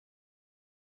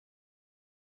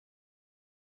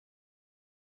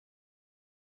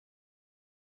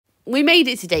we made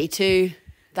it to day 2.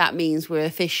 That means we're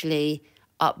officially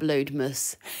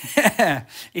uploadmas.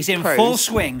 It's in Pros. full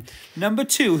swing. Number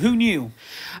 2, who knew?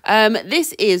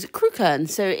 This is Crewkern,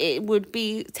 so it would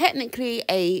be technically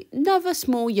another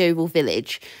small YEOVIL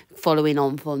village, following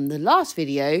on from the last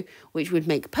video, which would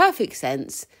make perfect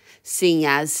sense, seeing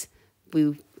as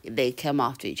they come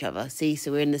after each other. See,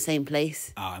 so we're in the same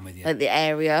place. Oh, I'm with you. Like the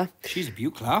area. She's a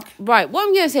beaut, Clark. Right, what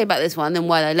I'm going to say about this one and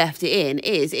why I left it in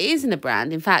is it isn't a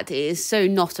brand. In fact, it is so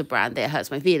not a brand that it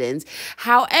hurts my feelings.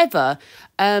 However,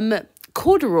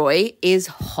 corduroy is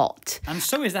hot. And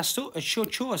so is that a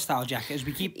chore style jacket, as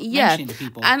we keep mentioning to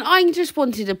people. And I just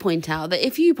wanted to point out that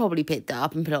if you probably picked it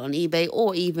up and put it on eBay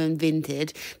or even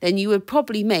Vinted, then you would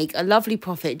probably make a lovely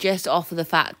profit just off of the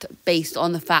fact, based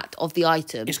on the fact of the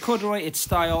item. It's corduroy, it's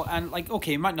style, and like,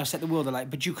 okay, it might not set the world alight,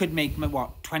 but you could make,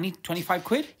 what, 20, 25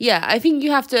 quid? Yeah, I think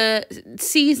you have to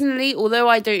seasonally, although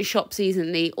I don't shop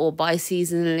seasonally or buy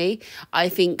seasonally, I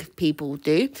think people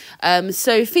do.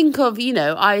 So think of,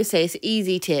 I say it's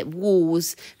easy tip,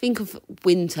 walls, think of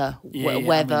winter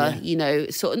weather,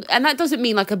 sort of, and that doesn't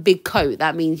mean like a big coat.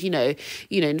 That means,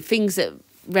 things that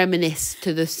reminisce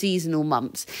to the seasonal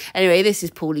months. Anyway, this is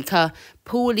Paulie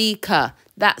Kerr.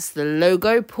 That's the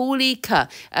logo, Paulie Kerr.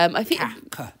 I think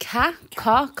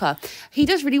Ka. He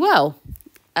does really well.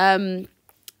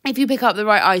 If you pick up the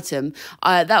right item,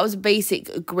 that was a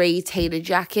basic grey tailor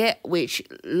jacket, which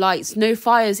lights no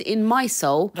fires in my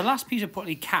soul. The last piece of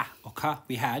Paulie Ka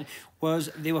we had was,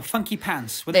 they were funky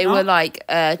pants. They were like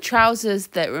trousers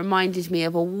that reminded me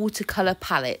of a watercolour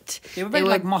palette. They were very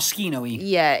like Moschino-y.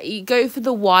 Yeah, you go for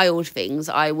the wild things,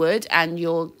 I would, and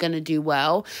you're going to do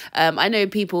well. I know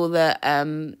people that...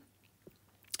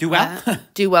 do well?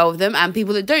 Do well with them, and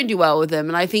people that don't do well with them.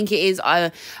 And I think it is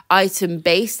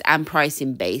item-based and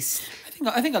pricing-based.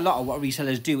 I think a lot of what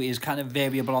resellers do is kind of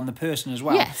variable on the person as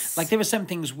well. Yes. Like there are some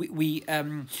things we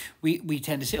tend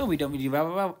to say, oh, we don't really do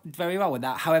very well with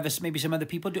that. However, maybe some other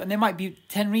people do, and there might be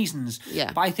 10 reasons.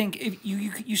 Yeah. But I think if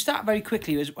you start very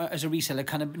quickly as a reseller,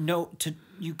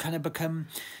 you kind of become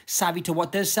savvy to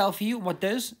what does sell for you, what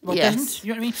doesn't. You know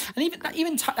what I mean? And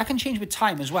even that can change with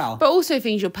time as well. But also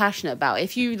things you're passionate about.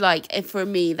 If for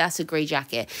me, that's a grey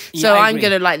jacket. So I'm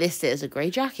going to list it as a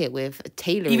grey jacket with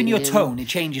tailoring. Even your tone, it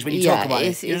changes when you talk about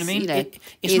it. You know what I mean?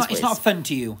 It's not fun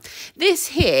to you. This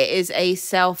here is a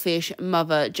Selfish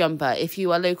Mother jumper. If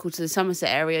you are local to the Somerset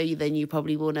area, then you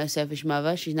probably will know Selfish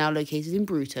Mother. She's now located in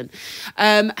Bruton.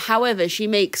 However, she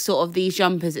makes sort of these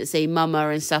jumpers that say mama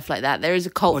and stuff like that. There is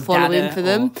a cult following for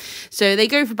them. So they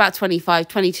go for about 20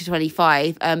 to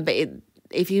 25. But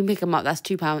if you can pick them up, that's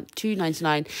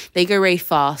 £2.99. They go very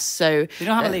fast. So they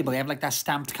don't have a label. They have like that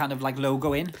stamped kind of like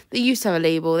logo in. They used to have a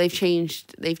label. They've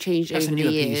changed That's over the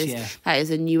years. Piece, yeah. That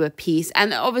is a newer piece.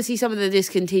 And obviously some of the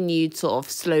discontinued sort of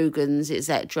slogans,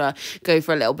 etc., go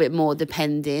for a little bit more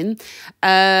depending.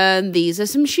 These are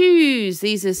some shoes.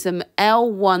 These are some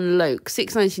L1 Loke,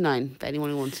 $6.99 for anyone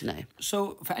who wants to know.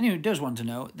 So for anyone who does want to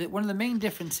know, one of the main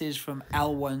differences from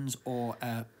L1s or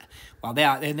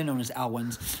they're known as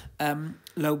L1s,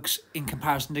 Lokes in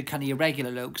comparison to kind of your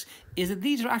regular Lokes, is that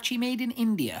these are actually made in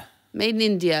India. Made in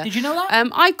India. Did you know that?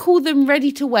 I call them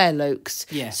ready-to-wear Lokes.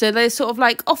 Yeah. So they're sort of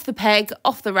like off the peg,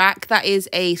 off the rack. That is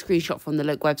a screenshot from the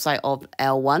Loke website of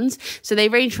L1s. So they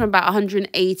range from about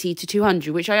 180 to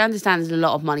 200, which I understand is a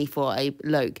lot of money for a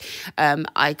Loke.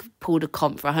 I pulled a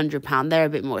comp for £100. They're a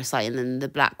bit more exciting than the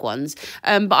black ones.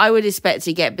 But I would expect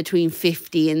to get between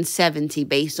 50 and 70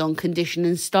 based on condition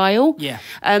and style. Yeah.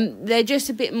 They're just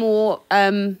a bit more...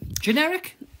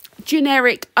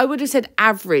 Generic, I would have said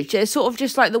average. They're sort of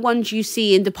just like the ones you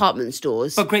see in department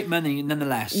stores. But great money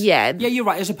nonetheless. Yeah. Yeah, you're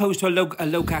right. As opposed to a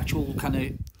local actual kind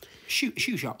of shoe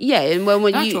shop. Yeah, and when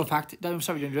you... actual fact, I'm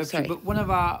sorry to interrupt you, but one of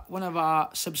our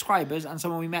subscribers and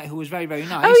someone we met who was very, very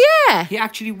nice. Oh, yeah. He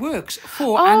actually works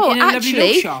for and in a lovely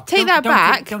local shop. Take that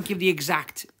back. Don't give the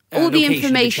exact... all the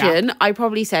information I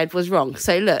probably said was wrong.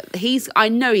 So look, I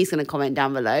know he's going to comment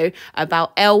down below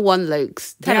about L1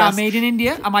 Lokes. They are made in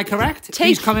India. Am I correct?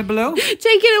 Please comment below. Take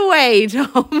it away,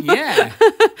 Tom. Yeah.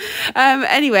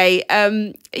 Anyway,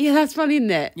 yeah, that's funny, isn't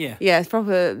it? Yeah. Yeah, it's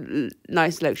proper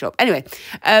nice Loke shop. Anyway,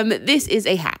 this is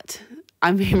a hat.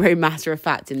 I'm being very matter of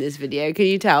fact in this video. Can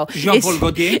you tell? Jean-Paul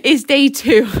Gaultier. It's day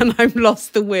 2 and I've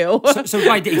lost the wheel. So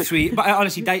by day 3, but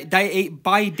honestly,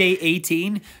 by day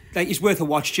 18, it's worth a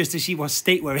watch just to see what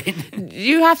state we're in.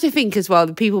 You have to think as well,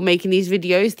 the people making these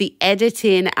videos, the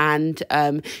editing and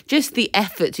just the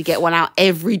effort to get one out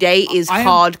every day is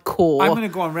hardcore. I'm going to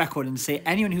go on record and say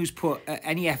anyone who's put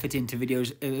any effort into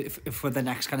videos for the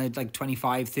next kind of like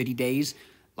 25, 30 days,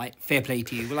 like, fair play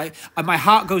to you. Like, and my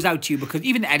heart goes out to you because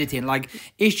even the editing, like,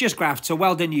 it's just graft. So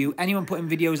well done you. Anyone putting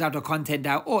videos out or content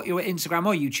out, or your Instagram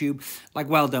or YouTube, like,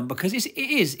 well done, because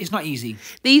it's not easy.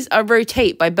 These are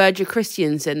Rotate by Berger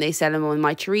Christiansen. They sell them on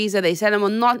My Teresa. They sell them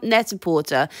on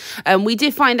Net-a-Porter. We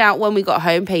did find out when we got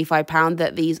home, pay £5,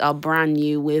 that these are brand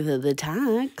new with the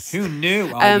tags. Who knew?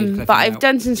 But I've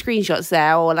done some screenshots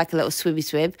there, or like a little swibby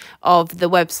of the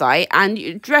website,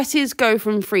 and dresses go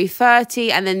from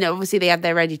 $330, and then obviously they have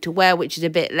their ready to wear, which is a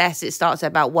bit less. It starts at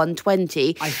about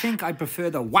 $120. I think I prefer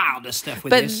the wilder stuff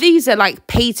with but this. These are like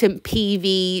patent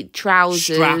PV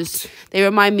trousers. Strapped. They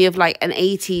remind me of like an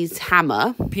 80s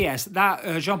hammer. P.S.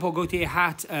 That Jean-Paul Gaultier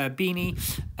hat beanie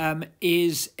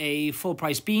is a full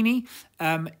price beanie.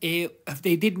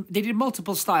 They did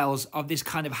multiple styles of this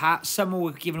kind of hat. Some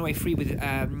were given away free with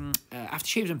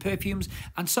aftershaves and perfumes,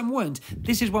 and some weren't.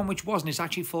 This is one which wasn't. It's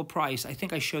actually full price. I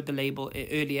think I showed the label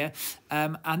earlier,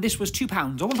 and this was £2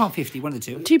 or £1.50, one of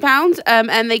the two. £2,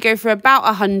 and they go for about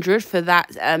 $100 for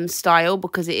that style,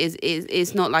 because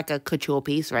it's not like a couture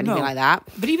piece or anything like that.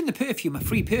 But even the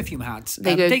free perfume hats,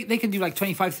 they can do like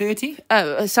 25, 30.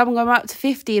 Some go up to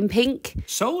 50 in pink.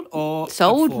 Sold or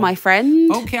sold, my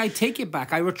friend. Okay, I take it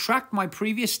back. I retract my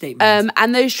previous statement.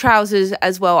 And those trousers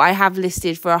as well, I have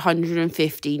listed for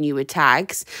 150 newer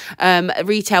tags.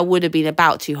 Retail would have been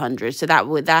about 200, so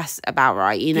that's about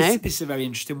right, you know. This is a very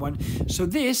interesting one. So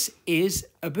this is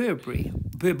a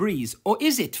Burberry's, or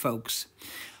is it, folks?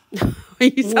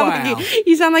 You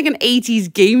sound like an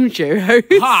 80s game show host.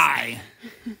 Hi.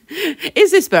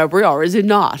 Is this Burberry or is it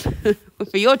not?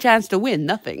 For your chance to win,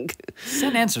 nothing.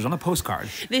 Send answers on a postcard.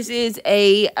 This is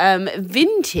a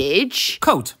vintage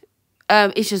coat.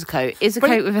 It's just a coat. It's a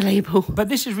coat with a label. But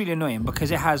this is really annoying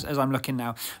because it has, as I'm looking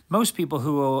now, most people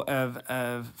who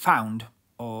have found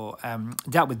or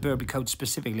dealt with Burberry coats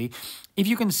specifically, if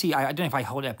you can see, I don't know if I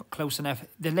hold it up close enough,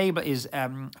 the label is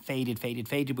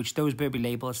faded, which those Burberry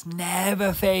labels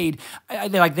never fade.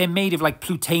 They're made of like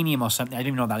plutonium or something. I don't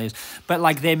even know what that is. But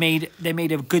like they're made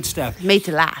of good stuff. Made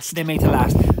to last. They're made to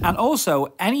last. And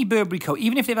also, any Burberry coat,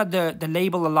 even if they've had the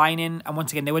label, the lining, and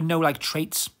once again, there were no like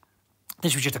traits,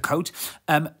 this was just a coat,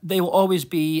 they will always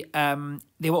be...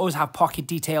 they will always have pocket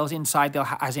details inside,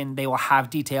 they will have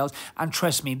details. And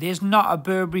trust me, there's not a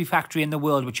Burberry factory in the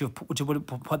world which would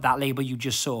put that label you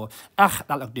just saw. Ugh,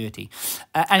 that looked dirty.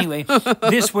 Anyway,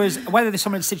 this was, whether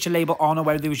someone had stitched a label on or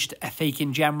whether it was just a fake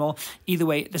in general, either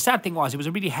way, the sad thing was it was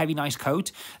a really heavy, nice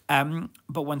coat.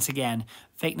 But once again,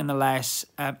 fake nonetheless.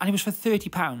 And it was for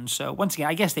 £30. So once again,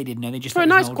 I guess they didn't know. They just for a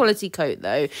nice quality coat,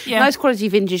 though. Yeah. Nice quality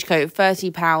vintage coat,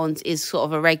 £30 is sort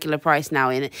of a regular price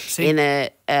now in a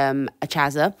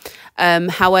Chazza.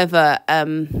 However,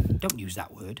 don't use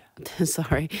that word.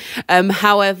 Sorry.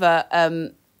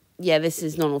 However, yeah, this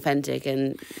is non-authentic,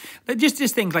 and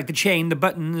just things like the chain, the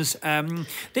buttons. You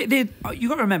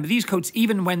got to remember these coats.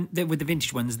 Even when with the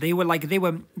vintage ones, they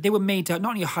were made to not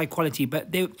only a high quality,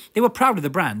 but they were proud of the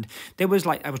brand. There was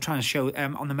like I was trying to show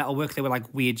on the metalwork, they were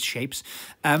like weird shapes,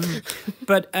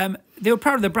 but they were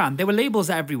proud of the brand. There were labels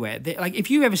everywhere. Like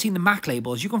if you've ever seen the MAC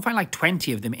labels, you can find like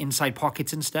 20 of them inside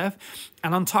pockets and stuff.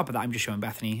 And on top of that, I'm just showing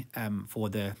Bethany for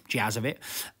the jazz of it.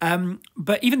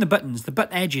 But even the buttons, the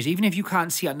button edges, even if you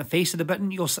can't see it on the face of the button,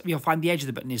 you'll find the edge of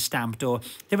the button is stamped. Or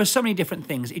there are so many different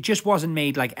things. It just wasn't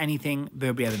made like anything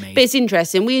Burberry ever made. But it's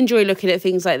interesting. We enjoy looking at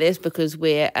things like this because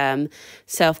we're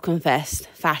self-confessed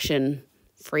fashion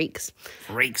freaks.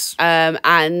 And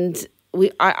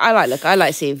I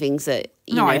like seeing things that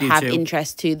have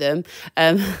interest to them.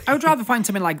 I would rather find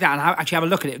something like that and actually have a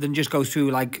look at it than just go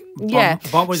through like Bon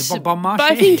Marché. But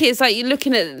I think it's like you're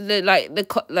looking at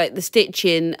the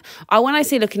stitching. When I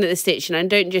say looking at the stitching, I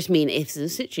don't just mean if the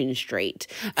stitching is straight.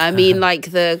 I mean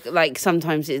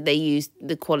sometimes they use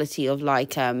the quality of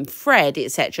thread,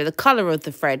 etc. The color of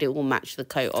the thread, it will match the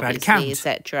coat, obviously,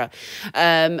 etc.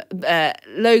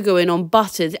 Logoing on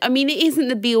buttons. I mean, it isn't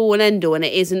the be all and end all, and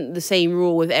it isn't the same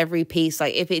rule with every piece.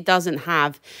 Like if it doesn't have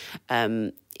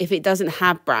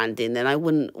branding, then I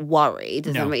wouldn't worry.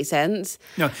 Does that make sense?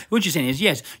 No, what you're saying is,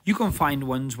 yes, you can find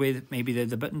ones with maybe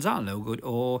the buttons aren't logoed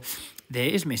or there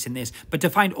is missing this. But to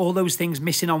find all those things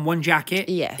missing on one jacket,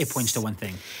 it points to one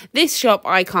thing. This shop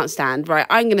I can't stand, right?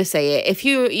 I'm going to say it. If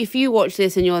you watch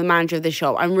this and you're the manager of the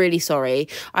shop, I'm really sorry.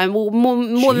 I'm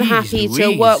more than happy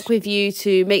to work with you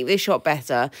to make this shop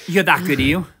better. You're that good, are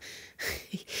you?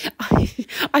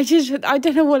 I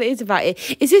don't know what it is about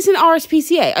it. Is this an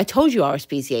RSPCA? I told you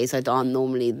RSPCAs aren't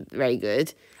normally very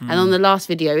good. And on the last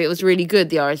video, it was really good,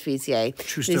 the RSPCA.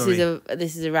 True story.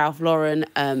 This is a Ralph Lauren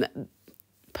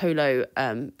polo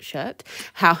shirt.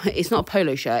 How it's not a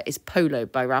polo shirt, it's Polo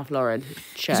by Ralph Lauren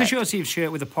shirt. It's a short-sleeved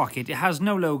shirt with a pocket. It has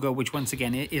no logo, which once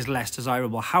again is less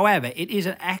desirable. However, it is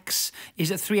an X,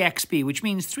 is a 3XB, which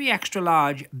means 3 extra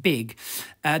large, big.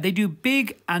 They do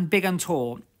big and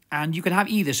tall. And you can have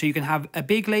either. So you can have a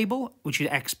big label, which is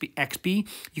XB.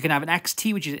 You can have an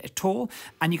XT, which is tall.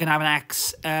 And you can have an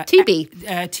TB.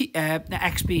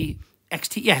 XB.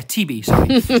 XT, yeah, TB,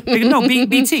 sorry.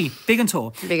 BT, big and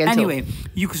tall. Big and anyway,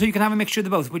 tall. So you can have a mixture of the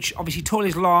both, which obviously tall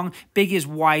is long, big is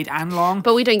wide and long.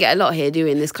 But we don't get a lot here, do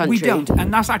we, in this country? We don't,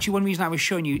 and that's actually one reason I was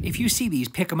showing you. If you see these,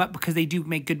 pick them up because they do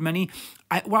make good money.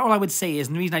 All I would say is,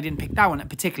 and the reason I didn't pick that one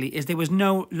particularly, is there was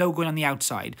no logo on the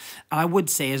outside. And I would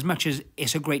say, as much as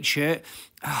it's a great shirt,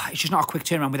 it's just not a quick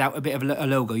turnaround without a bit of a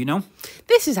logo, you know?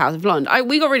 This is House of Blonde.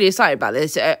 We got really excited about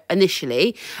this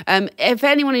initially. If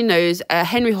anyone who knows,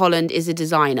 Henry Holland is a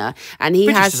designer. And he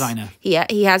British has designer.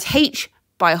 He has H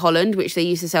by Holland, which they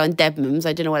used to sell in Debenhams.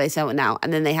 I don't know where they sell it now.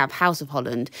 And then they have House of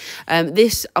Holland.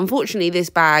 Unfortunately, this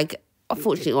bag...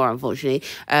 Unfortunately or unfortunately,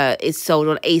 is sold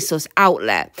on ASOS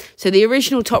outlet. So the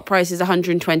original top price is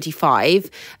 125.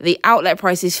 The outlet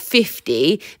price is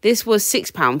 50. This was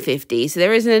 £6.50. So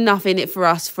there isn't enough in it for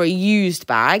us for a used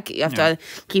bag. You have to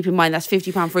keep in mind that's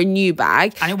 £50 for a new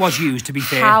bag. And it was used, to be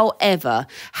fair. However,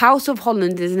 House of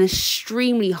Holland is an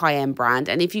extremely high-end brand.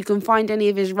 And if you can find any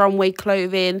of his runway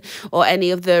clothing or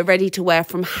any of the ready-to-wear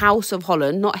from House of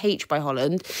Holland, not H by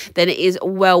Holland, then it is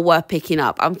well worth picking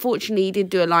up. Unfortunately, he did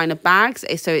do a line of bags,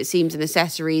 so it seems, and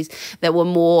accessories that were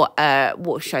more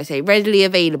what should I say, readily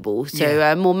available,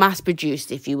 so more mass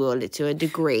produced, if you will, to a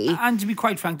degree. And to be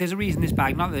quite frank, there's a reason this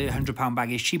bag, not that a £100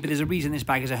 bag is cheap, but there's a reason this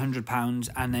bag is £100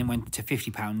 and then went to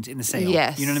 £50 in the sale.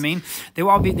 Yes. You know what I mean? They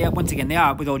are, once again, they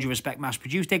are, with all due respect, mass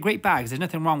produced. They're great bags. There's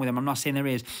nothing wrong with them. I'm not saying there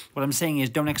is. What I'm saying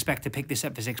is, don't expect to pick this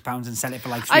up for £6 and sell it for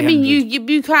like £300. I mean,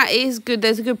 you can. It is good.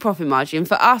 There's a good profit margin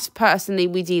for us personally.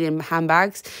 We deal in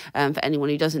handbags. For anyone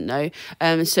who doesn't know,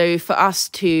 so for us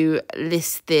to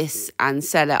list this and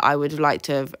sell it, I would have liked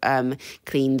to have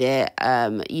cleaned it.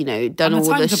 You know, done all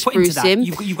the sprucing.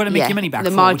 You've got to make your money back.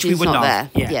 The margin's not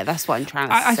there. Yeah, that's what I'm trying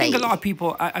to say. I think a lot of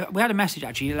people. We had a message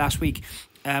actually last week.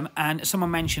 And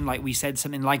someone mentioned, like, we said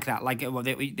something like that, like, well,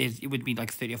 it would be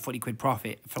like 30 or 40 quid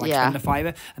profit for like spending a fiver,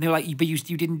 and they were like, but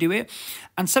you didn't do it.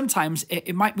 And sometimes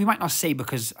we might not say,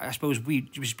 because I suppose we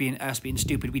just being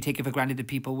stupid, we take it for granted that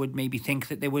people would maybe think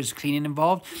that there was cleaning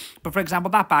involved. But for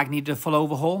example, that bag needed a full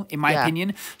overhaul, in my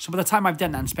opinion. So by the time I've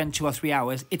done that and spent 2 or 3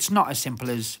 hours, it's not as simple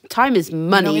as time is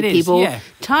money, people.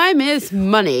 Time is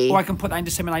money. Or I can put that into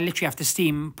something I literally have to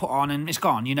steam, put on, and it's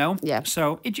gone. You know. Yeah.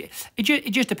 So it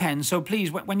just depends. So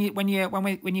please, when you're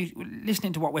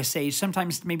listening to what we're saying,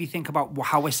 sometimes maybe think about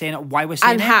how we're saying it, why we're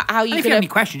saying it. How you if you have any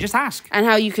questions, just ask. And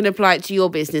how you can apply it to your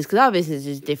business, because our business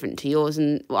is different to yours,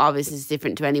 and our business is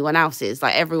different to anyone else's.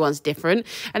 Like, everyone's different,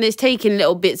 and it's taking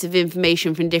little bits of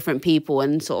information from different people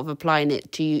and sort of applying it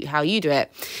to you, how you do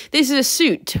it. This is a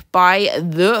suit by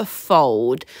The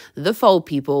Fold. The Fold,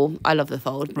 people. I love The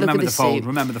Fold. Remember the Fold.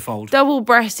 Remember The Fold.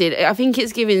 Double-breasted. I think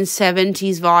it's giving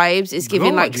 70s vibes. It's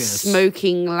giving like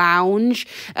smoking lounge.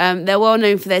 They're well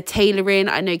known for their tailoring.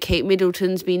 I know Kate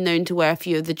Middleton's been known to wear a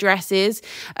few of the dresses.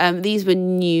 These were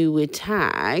new with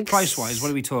tags. Price-wise, what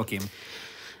are we talking?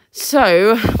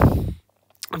 So,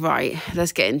 right,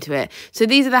 let's get into it. So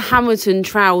these are the Hamilton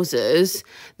trousers.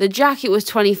 The jacket was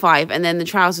 25, and then the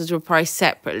trousers were priced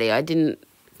separately. I didn't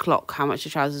clock how much the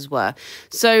trousers were.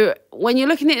 So when you're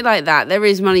looking at it like that, there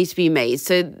is money to be made.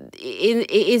 So it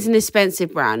is an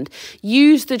expensive brand.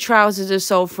 Used, the trousers are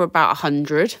sold for about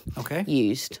 100. Okay.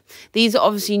 Used. These are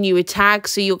obviously newer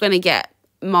tags, so you're going to get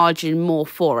margin more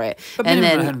for it. But and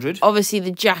minimum then 100. Obviously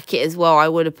the jacket as well, I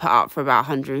would have put up for about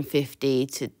 150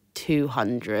 to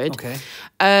 200. Okay.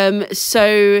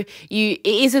 So it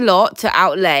is a lot to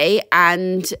outlay,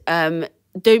 and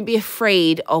don't be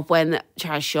afraid of when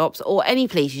charity shops or any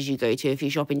places you go to, if you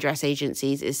shop in dress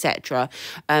agencies, etc.,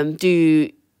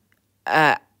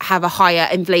 have a higher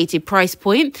inflated price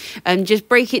point, and just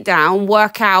break it down,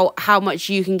 work out how much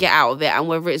you can get out of it and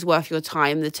whether it's worth your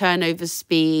time, the turnover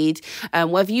speed,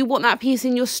 whether you want that piece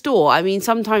in your store. I mean,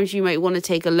 sometimes you might want to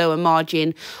take a lower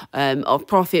margin of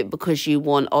profit because you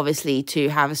want, obviously, to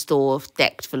have a store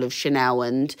decked full of Chanel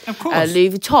and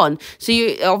Louis Vuitton. So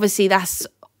obviously that's,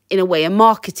 in a way, a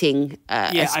marketing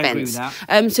expense. I agree with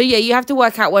that. So you have to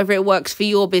work out whether it works for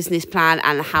your business plan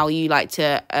and how you like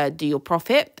to do your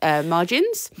profit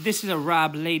margins. This is a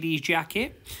Rab ladies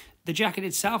jacket. The jacket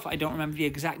itself, I don't remember the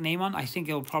exact name on. I think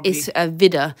it'll probably... It's a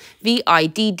Vidda.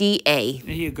 Vidda.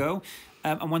 There you go.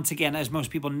 And once again, as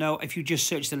most people know, if you just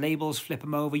search the labels, flip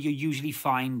them over, you usually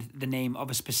find the name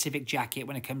of a specific jacket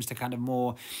when it comes to kind of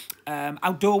more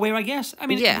outdoor wear, I guess. I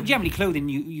mean, generally clothing,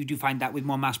 you do find that with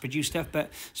more mass-produced stuff,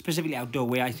 but specifically outdoor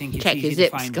wear, I think it's check easy your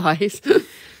zips, to find. Guys.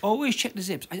 Always check the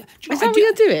zips. Is that what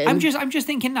you're doing? I'm just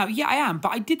thinking now. Yeah, I am,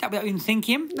 but I did that without even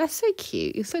thinking. That's so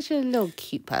cute. You're such a little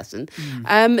cute person.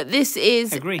 This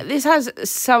has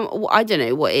some, I don't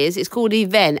know what it is. It's called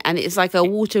Event, and it's like a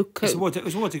waterproof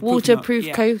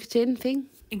coating thing.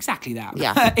 Exactly that.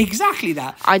 Yeah. Exactly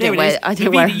that. I don't wear.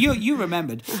 You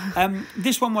remembered.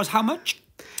 This one was how much?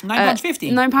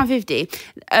 £9.50.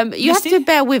 £9.50. You have to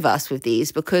bear with us with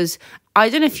these because I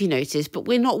don't know if you noticed, but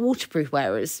we're not waterproof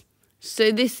wearers.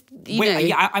 So this, you know,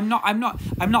 yeah, I'm not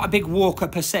a big walker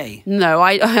per se. No,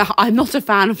 I'm not a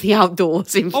fan of the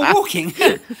outdoors. In fact, walking.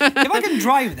 If I can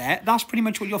drive there, that's pretty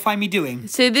much what you'll find me doing.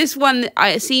 So this one,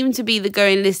 it seemed to be the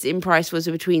going listing price was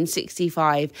between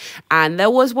 65, and there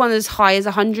was one as high as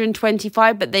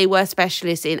 125, but they were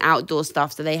specialists in outdoor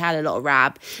stuff, so they had a lot of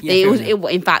rab. Yeah,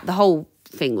 in fact, the whole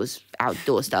thing was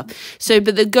outdoor stuff. So,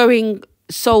 but the going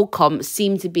sold comp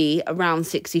seemed to be around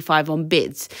 65 on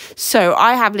bids. So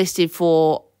I have listed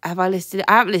for, have I listed it?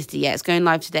 I haven't listed it yet. It's going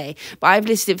live today. But I've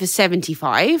listed it for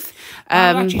 75.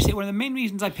 I'd actually say one of the main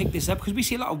reasons I picked this up, because we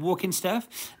see a lot of walk-in stuff,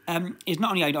 is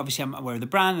not only, obviously, I'm aware of the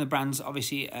brand, and the brand's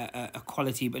obviously a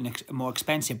quality but a more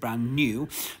expensive brand, new,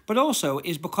 but also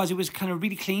is because it was kind of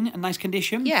really clean and nice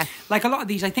condition. Yeah. Like a lot of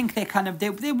these, I think they're kind of,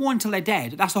 they're worn till they're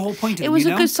dead. That's the whole point of them, It was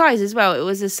a good size as well. It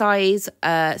was a size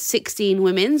 16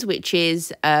 women's, which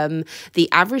is the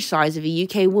average size of a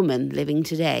UK woman living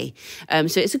today.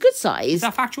 So it's a good size. Is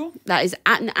that factual? That is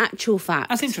an actual fact.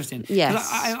 That's interesting. Yes.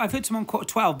 I've heard someone quote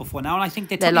 12 before now, and I think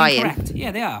they're totally lying. incorrect.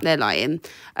 Yeah, they are. They're lying.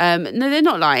 No, they're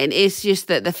not lying. It's just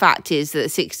that the fact is that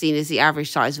 16 is the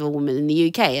average size of a woman in the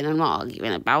UK, and I'm not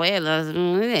arguing about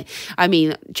it. I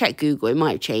mean, check Google. It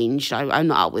might have changed. I'm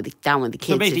not down with the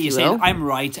kids. So basically, if you're saying will. I'm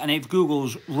right, and if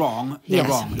Google's wrong, they're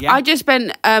wrong. Yeah. I just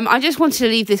wanted to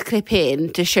leave this clip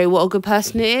in to show what a good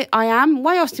person I am.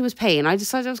 While Austin was paying, I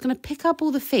decided I was going to pick up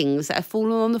all the things that have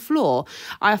fallen on the floor.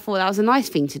 I thought that was a nice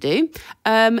thing to do.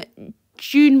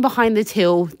 June behind the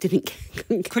till couldn't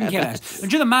care less.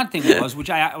 And the mad thing was, which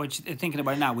thinking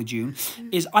about now with June,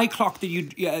 is I clocked that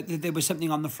that there was something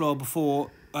on the floor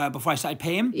before I started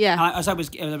paying. Yeah. And as I was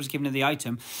giving her the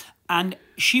item, and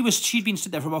she'd been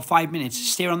stood there for about 5 minutes,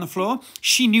 staring on the floor.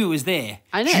 She knew it was there.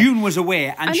 I know. June was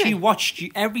aware, and she watched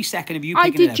every second of you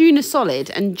picking it up. I did June a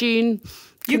solid, and June.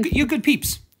 You're good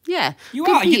peeps. Yeah, you're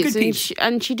good peeps.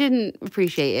 And she didn't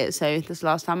appreciate it, so this is the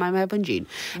last time I met up on June.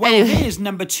 Well, anyway, there's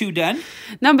number 2 done.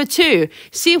 Number 2.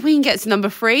 See if we can get to number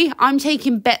 3. I'm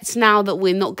taking bets now that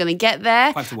we're not going to get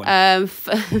there. 5 to 1.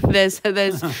 There's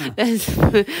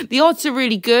the odds are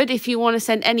really good. If you want to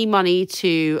send any money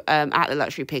to at the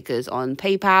Luxury Pickers on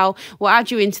PayPal, we'll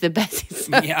add you into the betting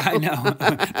circle. Yeah, I know.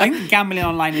 I think gambling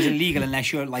online is illegal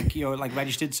unless you're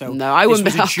registered. So no, I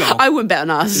wouldn't bet. I wouldn't bet on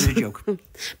us. It was a joke.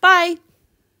 Bye.